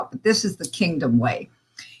taught, but this is the kingdom way.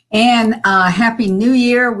 And Happy New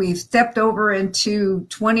Year. We've stepped over into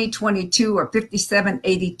 2022 or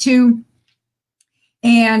 5782.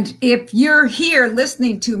 And if you're here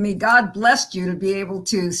listening to me, God blessed you to be able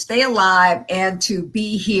to stay alive and to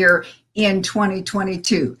be here in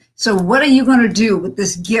 2022. So what are you going to do with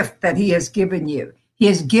this gift that he has given you? He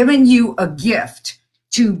has given you a gift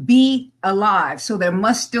to be alive. So there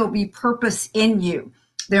must still be purpose in you.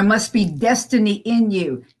 There must be destiny in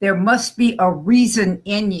you. There must be a reason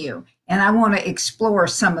in you. And I want to explore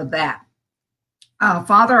some of that.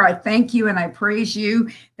 Father, I thank you and I praise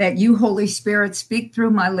you that you, Holy Spirit, speak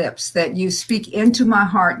through my lips, that you speak into my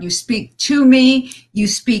heart, you speak to me, you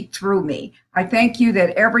speak through me. I thank you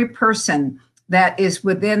that every person that is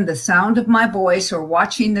within the sound of my voice or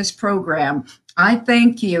watching this program, I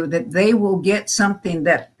thank you that they will get something,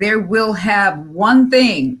 that they will have one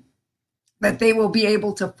thing that they will be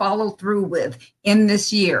able to follow through with in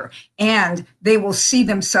this year. And they will see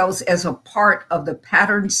themselves as a part of the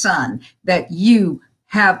patterned son that you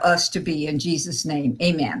have us to be, in Jesus' name.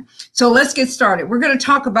 Amen. So let's get started. We're going to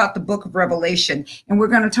talk about the book of Revelation, and we're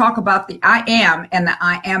going to talk about the I am and the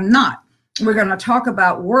I am not. We're going to talk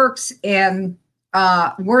about works and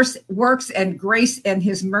grace and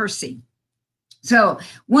his mercy. So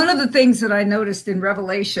one of the things that I noticed in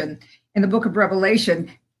Revelation, in the book of Revelation,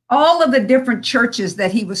 all of the different churches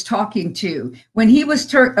that he was talking to, when he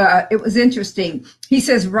was, it was interesting. He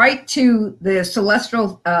says, write to the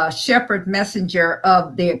celestial shepherd messenger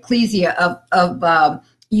of the ecclesia of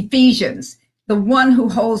Ephesians, the one who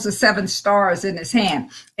holds the 7 stars in his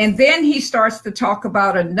hand. And then he starts to talk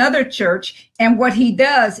about another church. And what he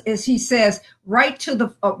does is he says, write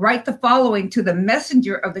the following to the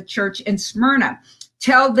messenger of the church in Smyrna.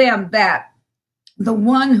 Tell them that the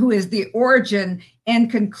one who is the origin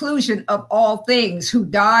and conclusion of all things, who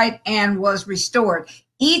died and was restored.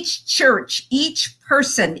 Each church, each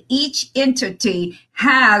person, each entity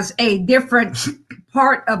has a different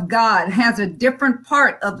part of God, has a different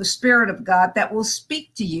part of the Spirit of God that will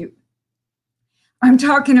speak to you. I'm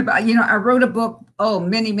talking about, I wrote a book,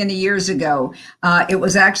 many, many years ago. It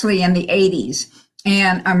was actually in the 80s.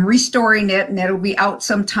 And I'm restoring it, and it'll be out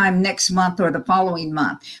sometime next month or the following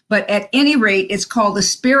month. But at any rate, it's called The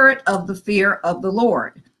Spirit of the Fear of the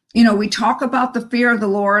Lord. We talk about the fear of the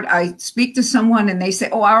Lord. I speak to someone and they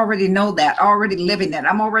say, I already know that, already living that.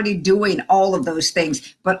 I'm already doing all of those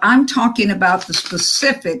things. But I'm talking about the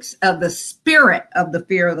specifics of the spirit of the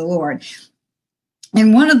fear of the Lord.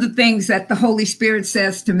 And one of the things that the Holy Spirit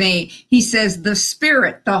says to me, he says, the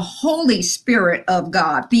Spirit, the Holy Spirit of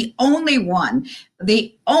God, the only one,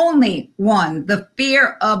 the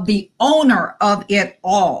fear of the owner of it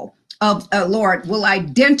all, of Lord, will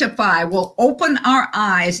identify, will open our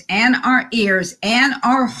eyes and our ears and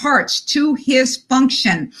our hearts to his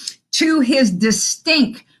function, to his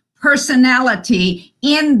distinct personality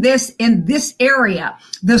in this area,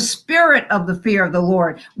 the spirit of the fear of the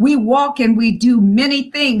Lord. We walk and we do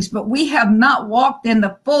many things, but we have not walked in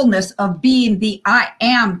the fullness of being the I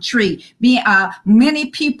am tree.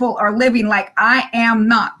 Many people are living like I am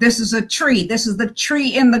not. This is a tree. This is the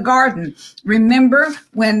tree in the garden. Remember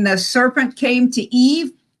when the serpent came to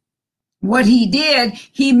Eve? What he did,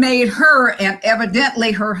 he made her, and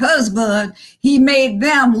evidently her husband, he made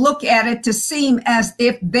them look at it to seem as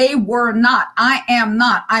if they were not. I am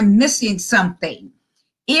not. I'm missing something.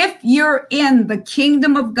 If you're in the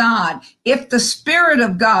kingdom of God, if the Spirit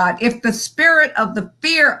of God, if the spirit of the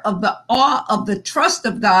fear of the awe of the trust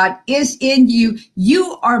of God is in you,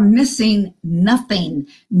 you are missing nothing.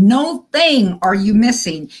 No thing are you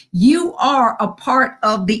missing. You are a part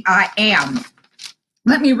of the I am.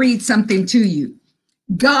 Let me read something to you.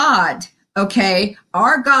 God, our King,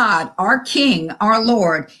 our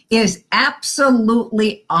Lord, is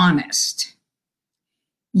absolutely honest.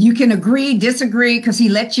 You can agree, disagree, because he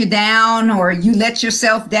let you down, or you let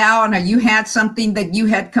yourself down, or you had something that you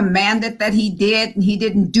had commanded that he did and he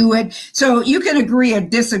didn't do it. So you can agree or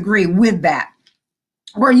disagree with that.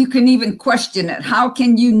 Or you can even question it. How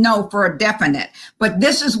can you know for a definite? But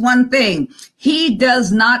this is one thing. He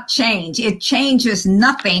does not change. It changes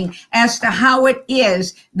nothing as to how it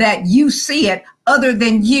is that you see it other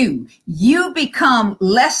than you. You become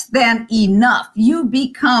less than enough. You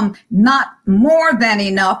become not more than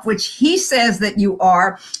enough, which he says that you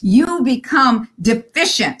are. You become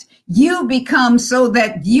deficient. You become so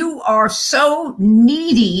that you are so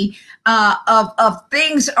needy of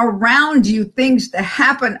things around you, things that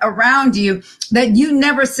happen around you, that you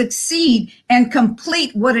never succeed and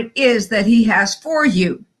complete what it is that he has for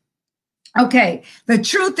you. Okay, the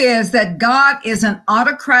truth is that God is an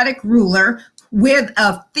autocratic ruler with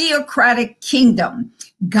a theocratic kingdom.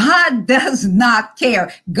 God does not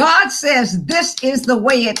care. God says, this is the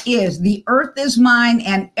way it is. The earth is mine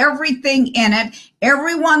and everything in it.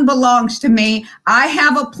 Everyone belongs to me. I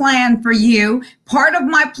have a plan for you. Part of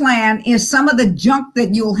my plan is some of the junk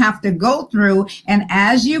that you'll have to go through. And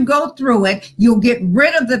as you go through it, you'll get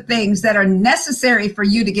rid of the things that are necessary for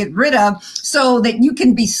you to get rid of so that you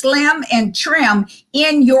can be slim and trim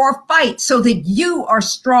in your fight, so that you are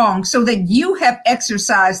strong, so that you have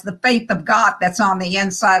exercised the faith of God that's on the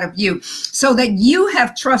inside of you, so that you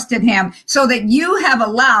have trusted him, so that you have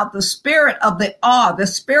allowed the spirit of the awe, the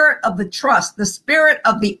spirit of the trust, the spirit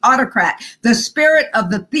of the autocrat, the spirit of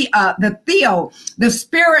the Theo, the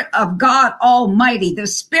spirit of God Almighty, the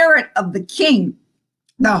spirit of the King,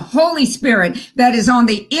 the Holy Spirit that is on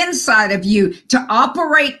the inside of you to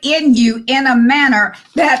operate in you in a manner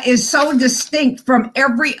that is so distinct from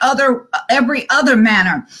every other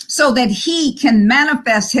manner, so that he can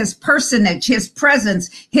manifest his personage, his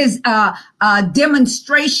presence, his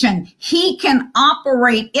demonstration. He can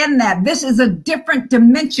operate in that. This is a different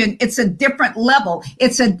dimension. It's a different level.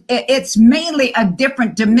 It's mainly a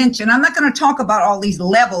different dimension. I'm not going to talk about all these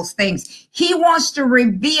levels things. He wants to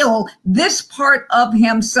reveal this part of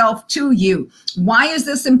himself to you. Why is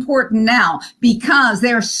this important now? Because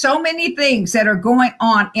there are so many things that are going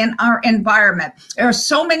on in our environment. There are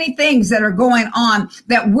so many things that are going on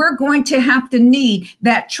that we're going to have to need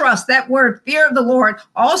that trust. That word fear of the Lord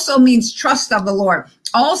also means trust of the Lord.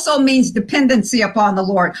 Also means dependency upon the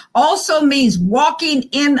Lord. Also means walking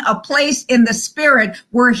in a place in the spirit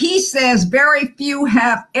where he says very few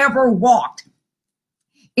have ever walked.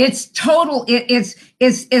 It's total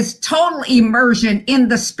immersion in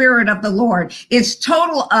the spirit of the Lord. It's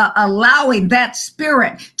total allowing that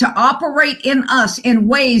spirit to operate in us in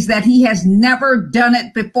ways that he has never done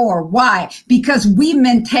it before. Why? Because we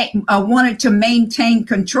wanted to maintain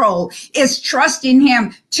control. It's trusting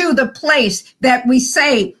him to the place that we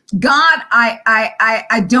say, God,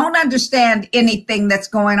 I don't understand anything that's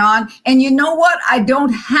going on. And you know what? I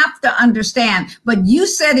don't have to understand. But you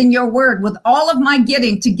said in your word, with all of my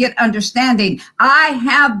getting to get understanding, I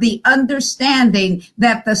have the understanding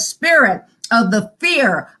that the spirit of the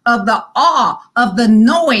fear, of the awe, of the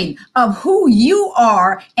knowing of who you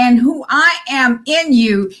are and who I am in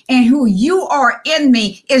you and who you are in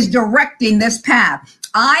me is directing this path.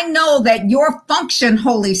 I know that your function,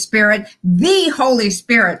 Holy Spirit, the Holy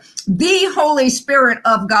Spirit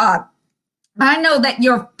of God, I know that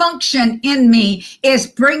your function in me is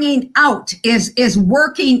bringing out, is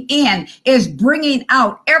working in, is bringing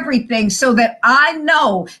out everything so that I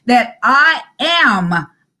know that I am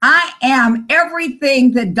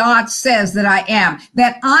everything that God says that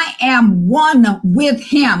I am one with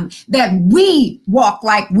him, that we walk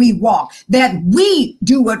like we walk, that we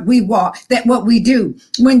do what we walk, that what we do.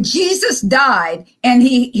 When Jesus died and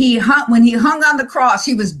when he hung on the cross,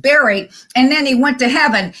 he was buried and then he went to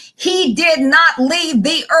heaven. He did not leave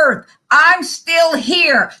the earth. I'm still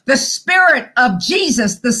here. The spirit of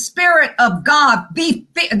Jesus, the spirit of God, the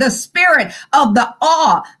spirit of the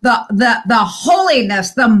awe, the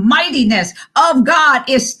holiness, the mightiness of God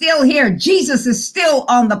is still here. Jesus is still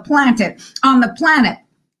on the planet.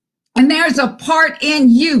 And there's a part in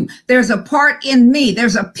you. There's a part in me.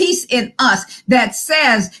 There's a piece in us that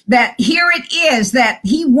says that here it is, that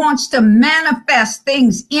he wants to manifest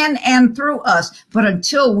things in and through us. But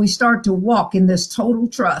until we start to walk in this total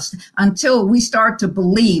trust, until we start to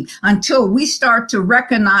believe, until we start to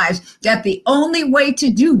recognize that the only way to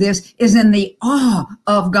do this is in the awe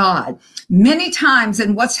of God. Many times,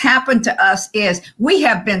 and what's happened to us is we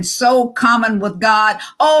have been so common with God.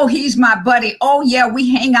 Oh, he's my buddy. Oh, yeah, we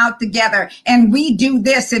hang out together and we do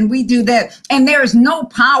this and we do that. And there's no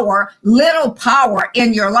power, little power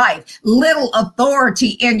in your life, little authority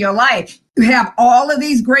in your life. You have all of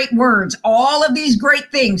these great words, all of these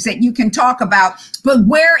great things that you can talk about, but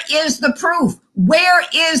where is the proof? Where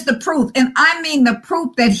is the proof? And I mean the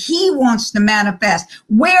proof that he wants to manifest.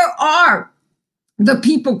 Where are the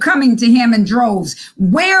people coming to him in droves?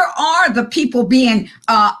 Where are the people being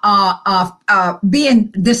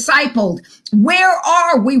discipled? Where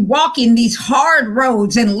are we walking these hard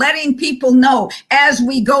roads and letting people know as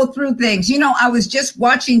we go through things? You know, I was just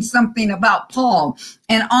watching something about Paul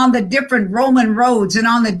and on the different Roman roads and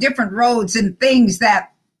on the different roads and things that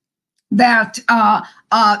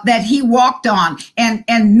that he walked on, and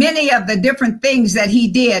many of the different things that he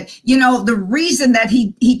did. You know, the reason that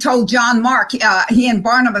he told John Mark, he and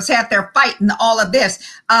Barnabas had their fight and all of this,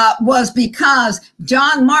 was because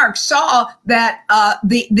John Mark saw that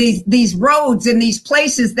these roads and these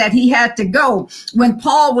places that he had to go when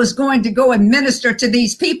Paul was going to go and minister to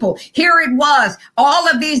these people. Here it was, all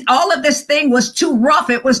of this thing was too rough.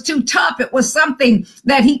 It was too tough. It was something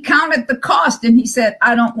that he counted the cost, and he said,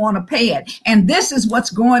 I don't want to pay it. And this is what's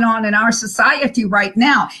going on in our society right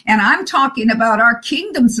now. And I'm talking about our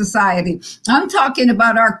kingdom society. I'm talking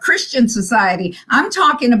about our Christian society. I'm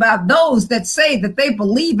talking about those that say that they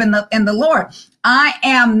believe in the Lord. I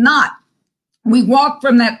am not. We walk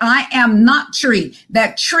from that I am not tree,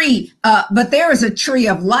 but there is a tree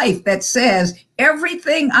of life that says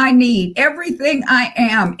everything I need, everything I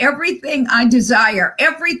am, everything I desire,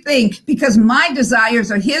 everything, because my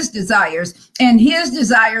desires are his desires and his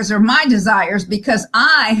desires are my desires, because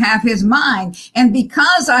I have his mind. And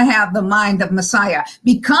because I have the mind of Messiah,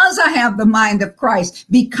 because I have the mind of Christ,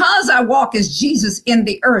 because I walk as Jesus in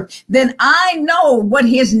the earth, then I know what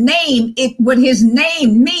his name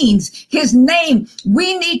means. His name,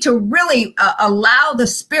 we need to really allow the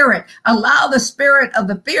spirit of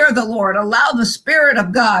the fear of the Lord, allow the Spirit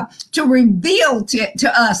of God to reveal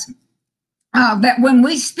to us that when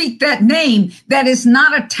we speak that name, that is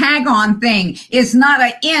not a tag on thing. It's not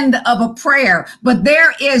an end of a prayer, but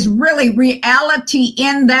there is really reality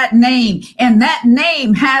in that name. And that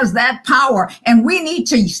name has that power. And we need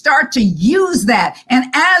to start to use that. And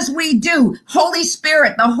as we do, the Holy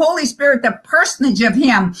Spirit, the personage of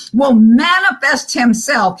him will manifest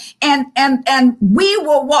himself, and we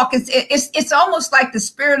will walk. It's almost like the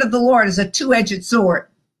Spirit of the Lord is a two-edged sword.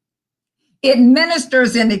 It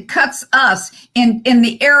ministers and it cuts us in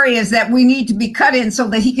the areas that we need to be cut in so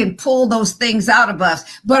that he can pull those things out of us.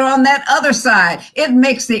 But on that other side, it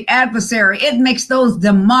makes the adversary, it makes those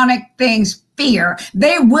demonic things fear.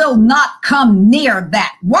 They will not come near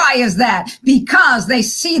that. Why is that? Because they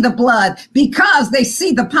see the blood, because they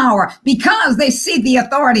see the power, because they see the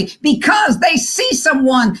authority, because they see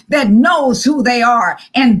someone that knows who they are.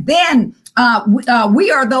 And then we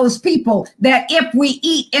are those people that if we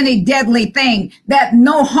eat any deadly thing, that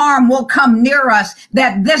no harm will come near us,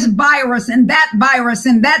 that this virus and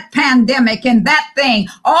that pandemic and that thing,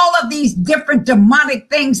 all of these different demonic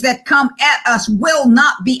things that come at us will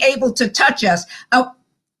not be able to touch us.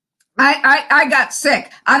 I got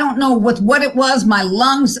sick. I don't know what it was. My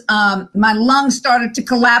lungs started to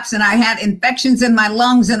collapse and I had infections in my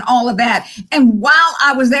lungs and all of that. And while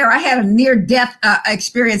I was there, I had a near death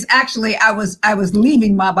experience. Actually, I was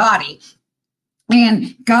leaving my body.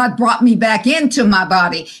 And God brought me back into my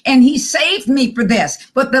body and he saved me for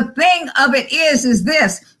this. But the thing of it is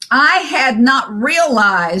this. I had not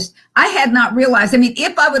realized, I mean,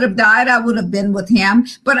 if I would have died, I would have been with him,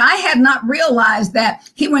 but I had not realized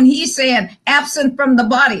that when he's saying absent from the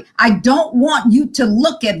body, I don't want you to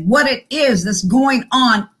look at what it is that's going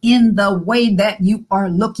on in the way that you are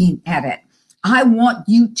looking at it. I want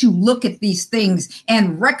you to look at these things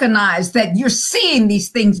and recognize that you're seeing these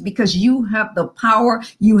things because you have the power,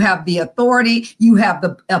 you have the authority, you have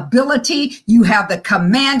the ability, you have the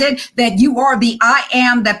commanded, that you are the I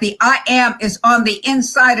am, that the I am is on the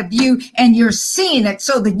inside of you and you're seeing it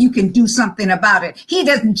so that you can do something about it. He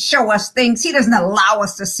doesn't show us things. He doesn't allow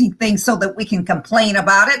us to see things so that we can complain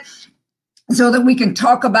about it, so that we can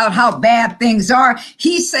talk about how bad things are.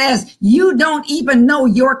 He says, you don't even know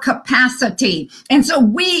your capacity. And so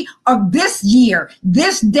we are this year,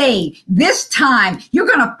 this day, this time, you're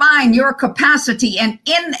going to find your capacity and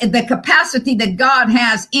in the capacity that God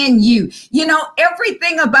has in you. You know,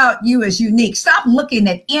 everything about you is unique. Stop looking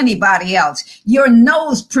at anybody else. Your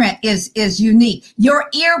nose print is unique. Your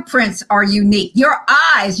ear prints are unique. Your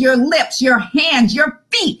eyes, your lips, your hands, your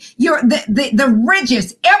feet, the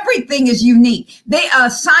ridges, everything is unique.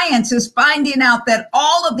 Science is finding out that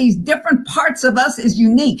all of these different parts of us is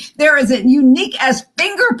unique. There is a unique as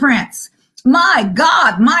fingerprints. My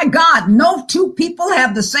God, no two people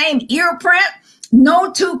have the same ear print.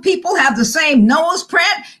 No two people have the same nose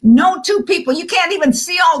print. No two people, you can't even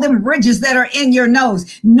see all them ridges that are in your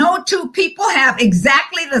nose. No two people have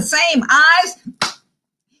exactly the same eyes.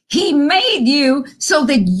 He made you so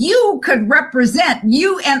that you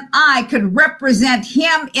and I could represent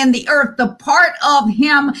him in the earth, the part of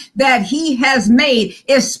him that he has made,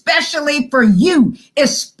 especially for you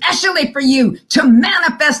to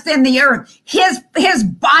manifest in the earth. His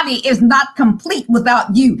body is not complete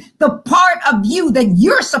without you. The part of you that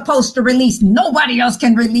you're supposed to release, nobody else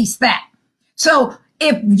can release that. So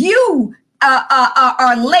if you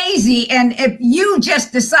are lazy, and if you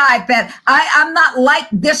just decide that I'm not like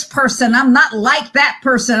this person, I'm not like that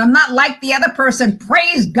person, I'm not like the other person,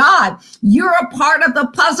 praise God, you're a part of the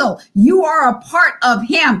puzzle. You are a part of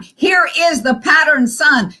him. Here is the pattern,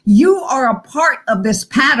 son. You are a part of this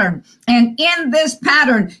pattern. And in this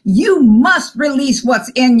pattern, you must release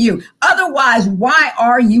what's in you. Otherwise, why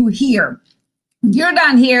are you here? You're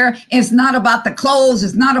down here. It's not about the clothes.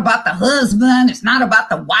 It's not about the husband. It's not about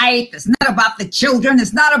the wife. It's not about the children.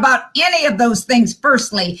 It's not about any of those things.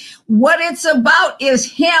 Firstly, what it's about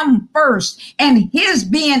is him first and his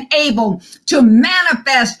being able to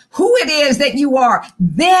manifest who it is that you are.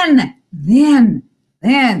 Then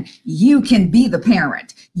you can be the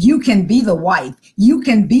parent. You can be the wife. You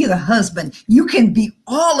can be the husband. You can be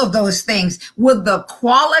all of those things with the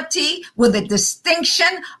quality, with the distinction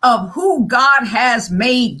of who God has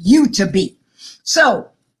made you to be. So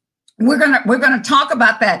we're going to talk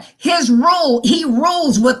about that. His rule, he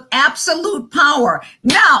rules with absolute power.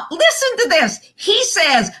 Now, listen to this. He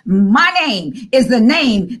says, my name is the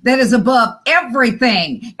name that is above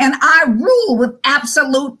everything, and I rule with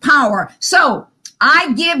absolute power. So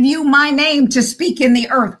I give you my name to speak in the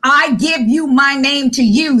earth. I give you my name to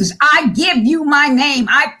use. I give you my name.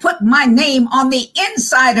 I put my name on the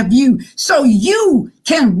inside of you so you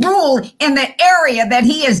can rule in the area that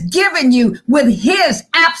he has given you with his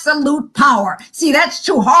absolute power. See, that's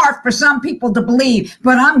too hard for some people to believe,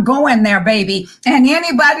 but I'm going there, baby. And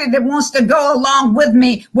anybody that wants to go along with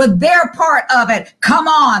me with their part of it, come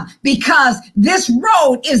on, because this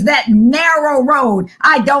road is that narrow road.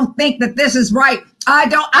 I don't think that this is right. I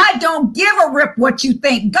don't give a rip what you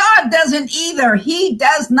think. God doesn't either. He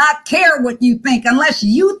does not care what you think unless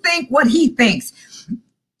you think what he thinks.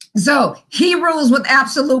 So he rules with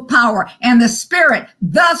absolute power, and the spirit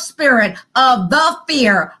of the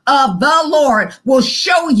fear of the Lord will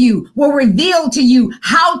show you, will reveal to you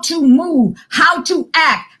how to move, how to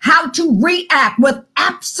act, how to react with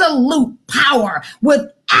absolute power,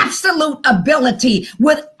 with absolute ability,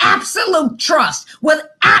 with absolute trust, with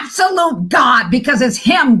absolute God, because it's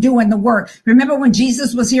him doing the work. Remember when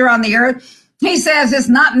Jesus was here on the earth? He says, it's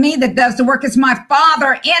not me that does the work. It's my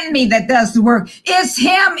Father in me that does the work. It's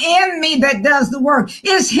him in me that does the work.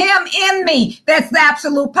 It's him in me. That's the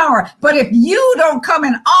absolute power. But if you don't come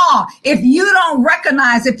in awe, if you don't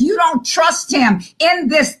recognize, if you don't trust him in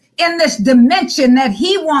this dimension that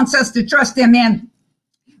he wants us to trust him in,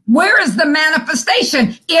 where is the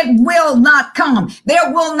manifestation? It will not come.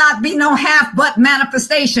 There will not be no half-but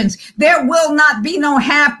manifestations. There will not be no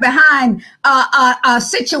half-behind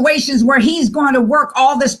situations where he's going to work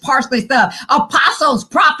all this parsley stuff. Apostles,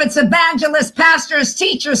 prophets, evangelists, pastors,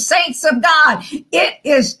 teachers, saints of God. It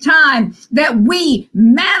is time that we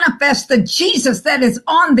manifest the Jesus that is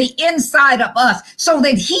on the inside of us so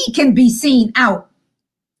that he can be seen out.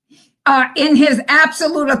 In his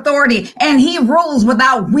absolute authority, and he rules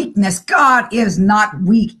without weakness. God is not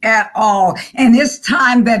weak at all. And it's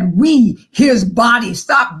time that we, his body,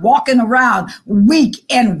 stop walking around weak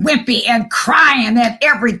and wimpy and crying at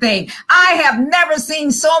everything. I have never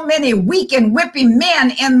seen so many weak and wimpy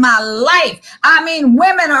men in my life. I mean,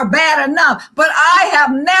 women are bad enough, but I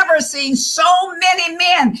have never seen so many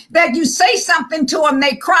men that you say something to them,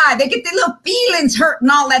 they cry, they get their little feelings hurt and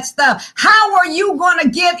all that stuff. How are you going to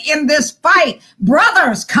get in this fight?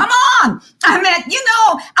 Brothers, come on. I mean,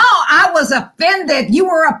 I was offended. You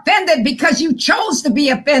were offended because you chose to be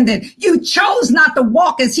offended. You chose not to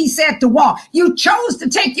walk as he said to walk. You chose to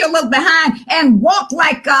take your look behind and walk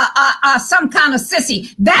like some kind of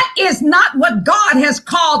sissy. That is not what God has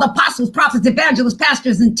called apostles, prophets, evangelists,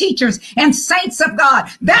 pastors, and teachers and saints of God.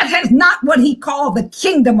 That is not what he called the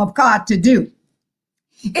kingdom of God to do.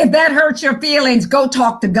 If that hurts your feelings, go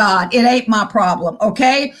talk to God. It ain't my problem,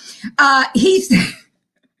 okay?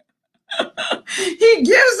 He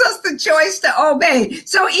gives us the choice to obey.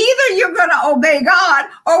 So either you're going to obey God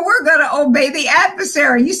or we're going to obey the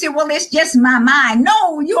adversary. You say, well, it's just my mind.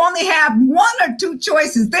 No, you only have one or two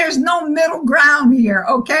choices. There's no middle ground here,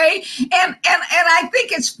 okay? And I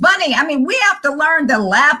think it's funny. I mean, we have to learn to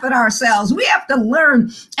laugh at ourselves. We have to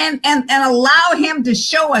learn and allow him to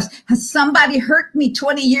show us. Somebody hurt me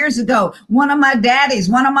 20 years ago. One of my daddies,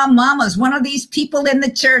 one of my mamas, one of these people in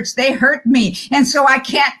the church, they hurt me. And so I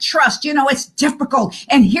can't trust. It's difficult.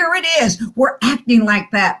 And here it is. We're acting like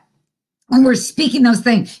that. And we're speaking those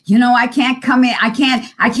things. I can't come in. I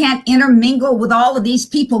can't intermingle with all of these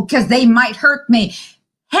people because they might hurt me.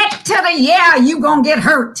 Heck to the yeah, you gonna get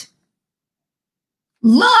hurt.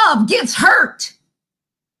 Love gets hurt.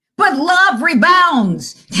 but love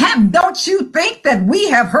rebounds. Don't you think that we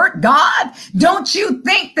have hurt God? Don't you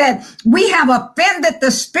think that we have offended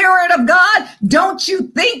the Spirit of God? Don't you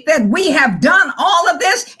think that we have done all of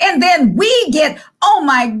this? And then we get, oh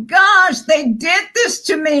my gosh, they did this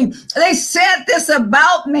to me. They said this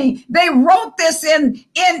about me. They wrote this in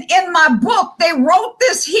my book. They wrote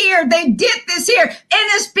this here. They did this here. And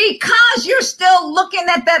it's because you're still looking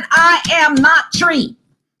at that I am not tree.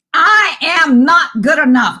 I am not good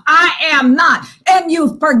enough. I am not. And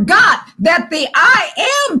you forgot that the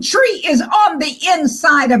I am tree is on the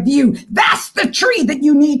inside of you. That's the tree that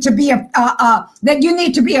you need to be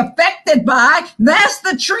affected by. That's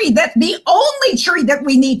the tree, that the only tree that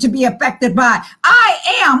we need to be affected by. I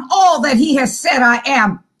am all that he has said I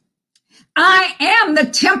am. I am the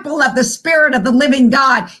temple of the Spirit of the living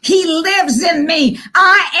God. He lives in me.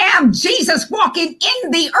 I am Jesus walking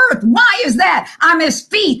in the earth. Why is that? I'm his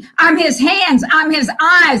feet. I'm his hands. I'm his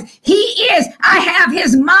eyes. He is. I have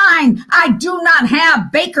his mind. I do not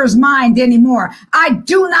have Baker's mind anymore. I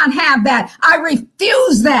do not have that. I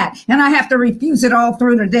refuse that. And I have to refuse it all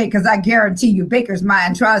through the day, because I guarantee you Baker's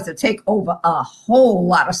mind tries to take over a whole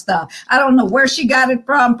lot of stuff. I don't know where she got it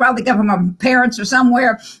from. Probably got it from her parents or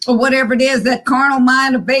somewhere, or whatever it is. That carnal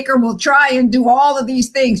mind of Baker will try and do all of these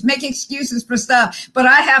things, make excuses for stuff. But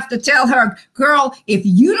I have to tell her, girl, if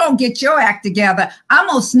you don't get your act together, I'm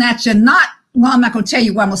going to snatch a knot. Well, I'm not going to tell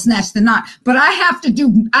you why I'm going to snatch the knot, but I have to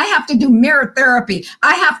do mirror therapy.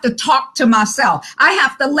 I have to talk to myself. I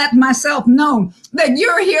have to let myself know that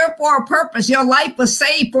you're here for a purpose. Your life was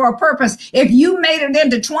saved for a purpose. If you made it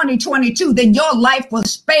into 2022, then your life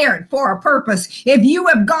was spared for a purpose. If you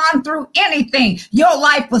have gone through anything, your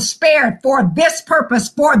life was spared for this purpose,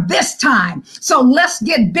 for this time. So let's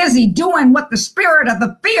get busy doing what the spirit of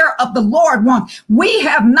the fear of the Lord wants. We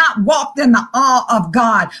have not walked in the awe of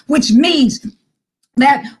God, which means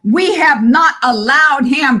that we have not allowed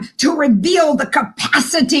him to reveal the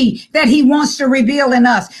capacity that he wants to reveal in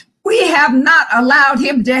us. We have not allowed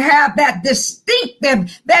him to have that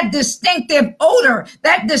distinctive odor,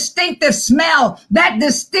 that distinctive smell, that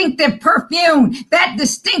distinctive perfume, that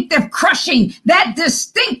distinctive crushing, that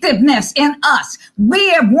distinctiveness in us. We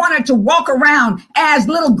have wanted to walk around as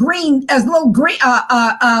little green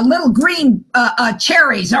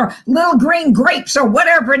cherries or little green grapes or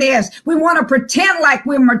whatever it is. We want to pretend like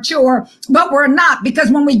we're mature, but we're not,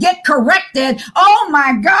 because when we get corrected, oh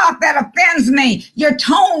my God, that offends me. Your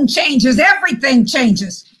tone changes, everything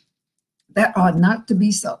changes. That ought not to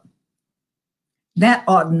be so. That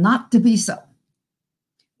ought not to be so.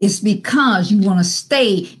 It's because you want to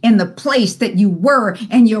stay in the place that you were,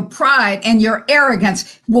 and your pride and your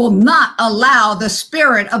arrogance will not allow the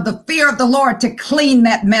spirit of the fear of the Lord to clean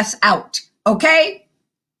that mess out. Okay?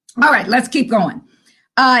 All right, let's keep going.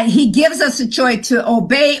 He gives us a choice to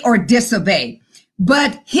obey or disobey,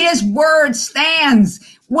 but his word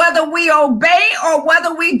stands. Whether we obey or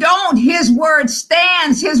whether we don't, his word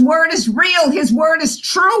stands. His word is real. His word is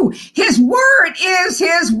true. His word is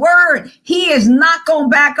his word. He is not going to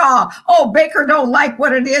back off. Oh, Baker don't like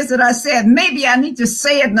what it is that I said. Maybe I need to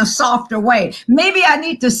say it in a softer way. Maybe I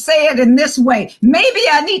need to say it in this way. Maybe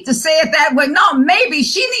I need to say it that way. No, maybe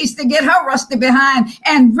she needs to get her rusty behind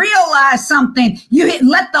and realize something. You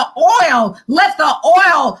let the oil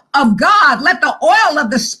of God, let the oil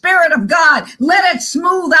of the Spirit of God, let it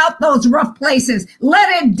smooth out those rough places.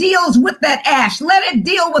 Let it deal with that ash. Let it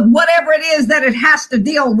deal with whatever it is that it has to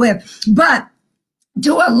deal with. But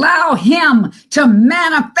to allow him to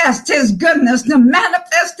manifest his goodness, to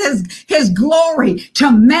manifest his glory,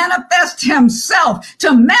 to manifest himself,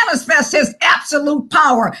 to manifest his absolute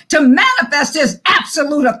power, to manifest his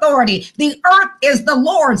absolute authority. The earth is the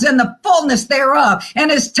Lord's and the fullness thereof.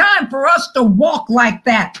 And it's time for us to walk like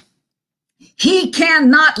that. He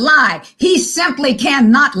cannot lie. He simply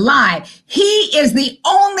cannot lie. He is the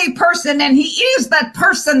only person, and he is that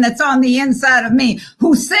person that's on the inside of me,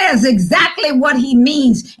 who says exactly what he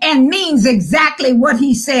means and means exactly what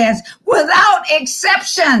he says without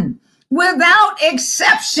exception. Without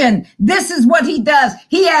exception, this is what he does.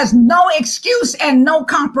 He has no excuse and no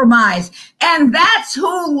compromise. And that's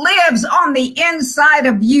who lives on the inside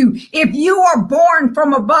of you. If you are born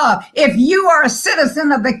from above, if you are a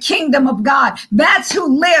citizen of the kingdom of God, that's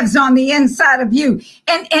who lives on the inside of you.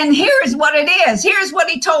 And here's what it is. Here's what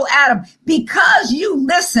he told Adam. Because you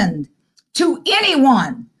listened to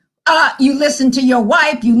anyone, you listen to your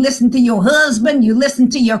wife, you listen to your husband, you listen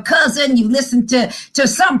to your cousin, you listen to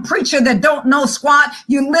some preacher that don't know squat,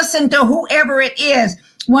 you listen to whoever it is.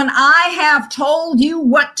 When I have told you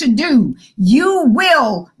what to do, you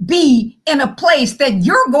will be in a place that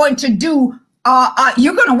you're going to do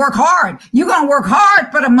you're going to work hard. You're going to work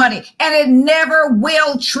hard for the money, and it never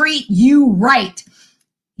will treat you right.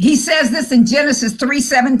 He says this in Genesis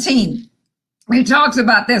 3:17. He talks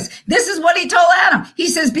about this. This is what he told Adam. He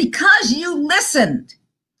says, because you listened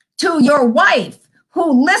to your wife,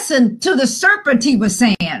 who listened to the serpent, he was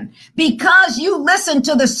saying, because you listened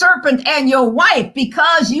to the serpent and your wife,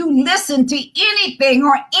 because you listened to anything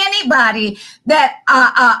or anybody that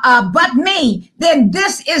but me, then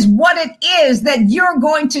this is what it is that you're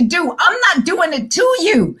going to do. I'm not doing it to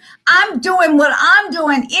you. I'm doing what I'm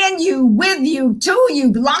doing in you, with you, to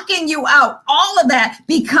you, locking you out, all of that,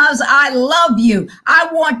 because I love you. I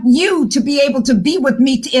want you to be able to be with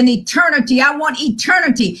me in eternity. I want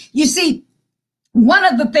eternity. You see, one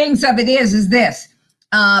of the things of it is this.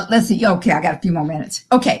 Let's see. Okay, I got a few more minutes.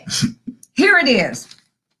 Okay, here it is.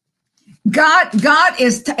 God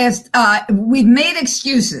is, we've made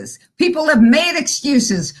excuses. People have made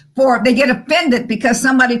excuses they get offended because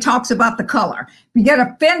somebody talks about the color. You get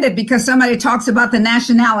offended because somebody talks about the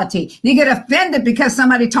nationality. You get offended because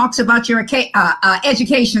somebody talks about your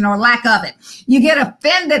education or lack of it. You get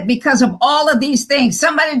offended because of all of these things.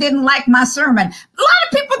 Somebody didn't like my sermon. A lot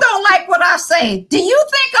of people don't like what I say. Do you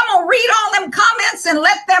think I'm going to read all them comments and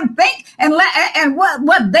let them think and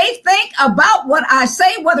what they think about what I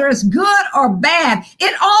say, whether it's good or bad?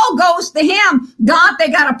 It all goes to him. God, they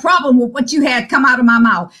got a problem with what you had come out of my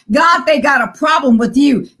mouth. God, they got a problem with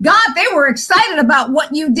you. God, they were excited about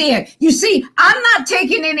what you did. You see, I'm not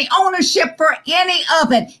taking any ownership for any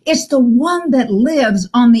of it. It's the one that lives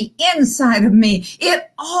on the inside of me.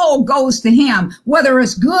 It all goes to him. Whether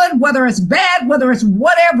it's good, whether it's bad, whether it's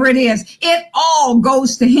whatever it is, it all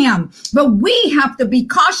goes to him. But we have to be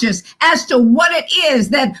cautious as to what it is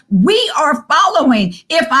that we are following.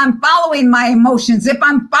 If I'm following my emotions, if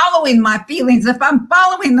I'm following my feelings, if I'm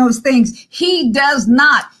following those things, he does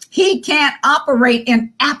not. He can't operate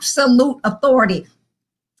in absolute authority.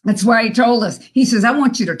 That's why he told us. He says, I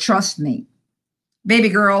want you to trust me. Baby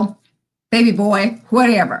girl, baby boy,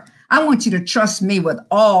 whatever. I want you to trust me with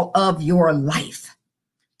all of your life.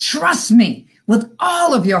 Trust me with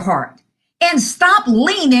all of your heart. And stop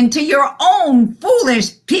leaning to your own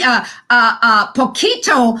foolish,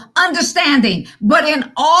 poquito understanding. But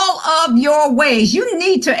in all of your ways, you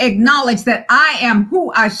need to acknowledge that I am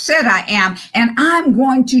who I said I am, and I'm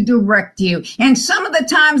going to direct you. And some of the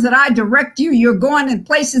times that I direct you, you're going in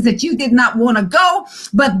places that you did not want to go,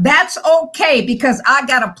 but that's okay because I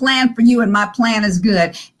got a plan for you and my plan is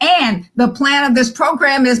good. And the plan of this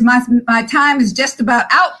program is my time is just about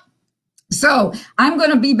out. So I'm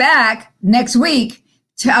going to be back next week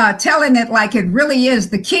telling it like it really is,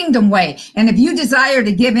 the kingdom way. And if you desire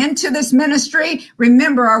to give into this ministry,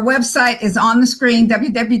 remember our website is on the screen,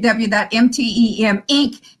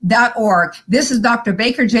 www.mteminc.org. This is Dr.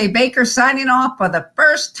 Baker J. Baker signing off for the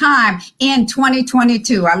first time in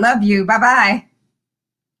 2022. I love you. Bye-bye.